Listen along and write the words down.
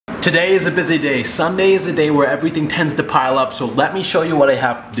Today is a busy day. Sunday is a day where everything tends to pile up, so let me show you what I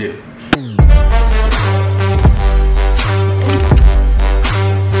have to do.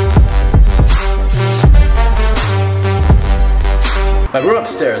 My room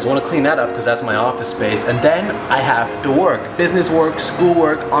upstairs, I want to clean that up because that's my office space, and then I have to work. Business work, school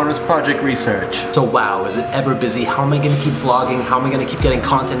work, honors project research. So wow, is it ever busy? How am I going to keep vlogging? How am I going to keep getting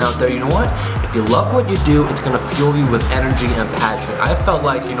content out there? You know what? If you love what you do, it's going to fuel you with energy and passion. I felt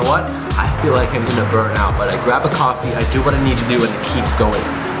like, you know what? I feel like I'm going to burn out, but I grab a coffee, I do what I need to do, and I keep going.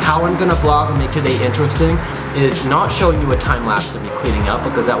 How I'm gonna vlog and make today interesting is not showing you a time lapse of me cleaning up,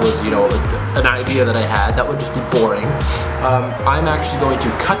 because that was, you know, an idea that I had. That would just be boring. I'm actually going to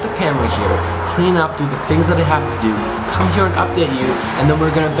cut the camera here, clean up, do the things that I have to do, come here and update you, and then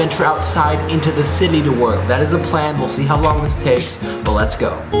we're gonna venture outside into the city to work. That is the plan. We'll see how long this takes, but let's go.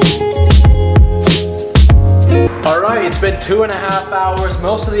 Alright, it's been 2.5 hours.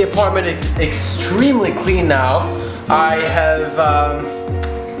 Most of the apartment is extremely clean now. I have,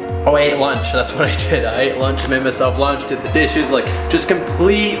 oh, I ate lunch, that's what I did. I ate lunch, made myself lunch, did the dishes, like just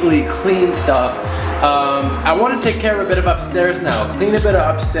completely clean stuff. I want to take care of a bit of upstairs now, clean a bit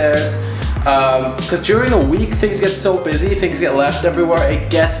of upstairs. Because during the week things get so busy, things get left everywhere, it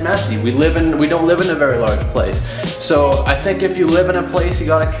gets messy. We don't live in a very large place. So I think if you live in a place, you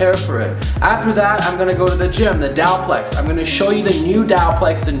gotta care for it. After that, I'm gonna go to the gym, the Dalplex. I'm gonna show you the new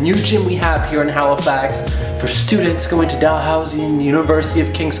Dalplex, the new gym we have here in Halifax for students going to Dalhousie and the University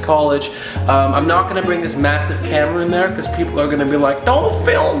of King's College. I'm not gonna bring this massive camera in there because people are gonna be like, don't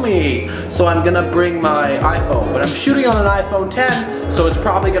film me. So I'm gonna bring my iPhone, but I'm shooting on an iPhone 10, so it's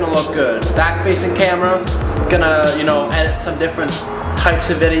probably gonna look good. Back-facing camera, gonna, you know, edit some different types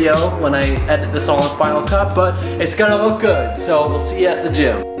of video when I edit this all in Final Cut, but it's gonna look good, so we'll see you at the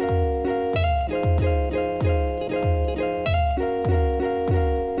gym.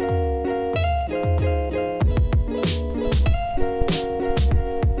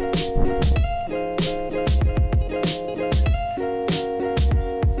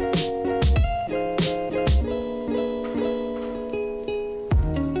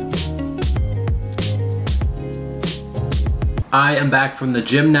 I am back from the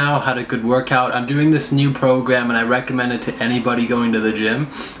gym now, had a good workout. I'm doing this new program and I recommend it to anybody going to the gym.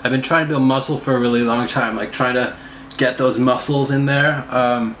 I've been trying to build muscle for a really long time, like trying to get those muscles in there.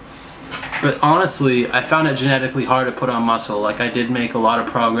 But honestly, I found it genetically hard to put on muscle. Like I did make a lot of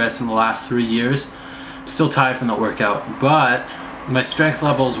progress in the last 3 years. I'm still tired from the workout, but my strength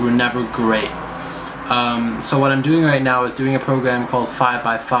levels were never great. So what I'm doing right now is doing a program called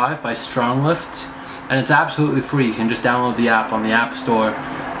 5x5 by Strong Lifts. And it's absolutely free. You can just download the app on the App Store.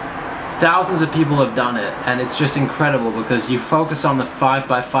 Thousands of people have done it, and it's just incredible because you focus on the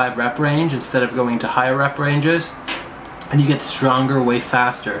 5x5 rep range instead of going to higher rep ranges, and you get stronger way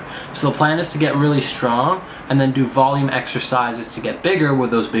faster. So the plan is to get really strong and then do volume exercises to get bigger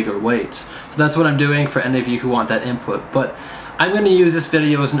with those bigger weights. So that's what I'm doing for any of you who want that input. But I'm going to use this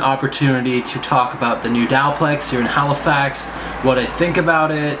video as an opportunity to talk about the new Dalplex here in Halifax, what I think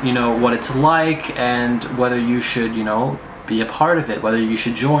about it, you know, what it's like, and whether you should, you know, be a part of it, whether you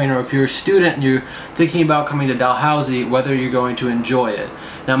should join, or if you're a student and you're thinking about coming to Dalhousie, whether you're going to enjoy it.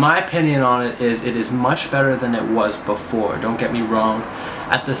 Now my opinion on it is much better than it was before, don't get me wrong.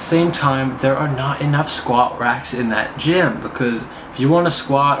 At the same time, there are not enough squat racks in that gym, because if you want to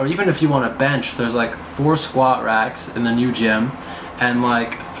squat, or even if you want to bench, there's like 4 squat racks in the new gym and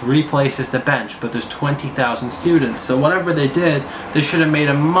like 3 places to bench, but there's 20,000 students. So whatever they did, they should have made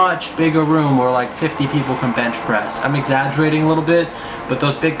a much bigger room where like 50 people can bench press. I'm exaggerating a little bit, but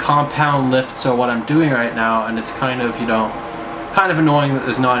those big compound lifts are what I'm doing right now, and it's kind of, you know, kind of annoying that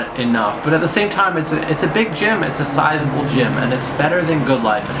there's not enough. But at the same time, it's a big gym, it's a sizable gym, and it's better than Good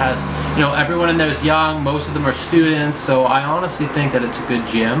Life. It has, you know, everyone in there is young, most of them are students, so I honestly think that it's a good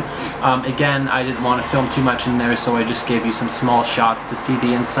gym. Again, I didn't want to film too much in there, so I just gave you some small shots to see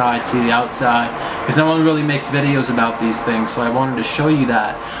the inside, see the outside, because no one really makes videos about these things, so I wanted to show you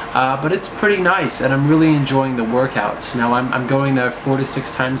that. But it's pretty nice, and I'm really enjoying the workouts. Now I'm going there 4 to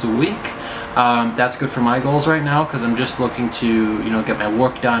 6 times a week. That's good for my goals right now, because I'm just looking to, you know, get my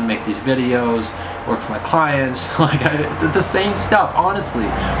work done, make these videos, work for my clients, like the same stuff, honestly.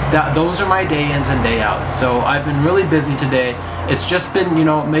 Those are my day ins and day outs. So I've been really busy today. It's just been, you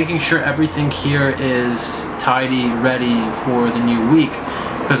know, making sure everything here is tidy, ready for the new week,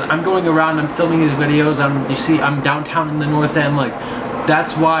 because I'm going around, I'm filming these videos, you see I'm downtown in the North End, like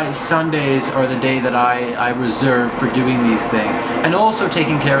that's why Sundays are the day that I reserve for doing these things, and also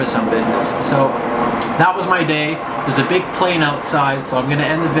taking care of some business. So that was my day. There's a big plane outside, so I'm going to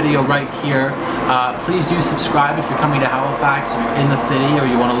end the video right here. Please do subscribe if you're coming to Halifax, or you're in the city, or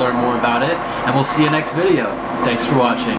you want to learn more about it. And we'll see you next video. Thanks for watching.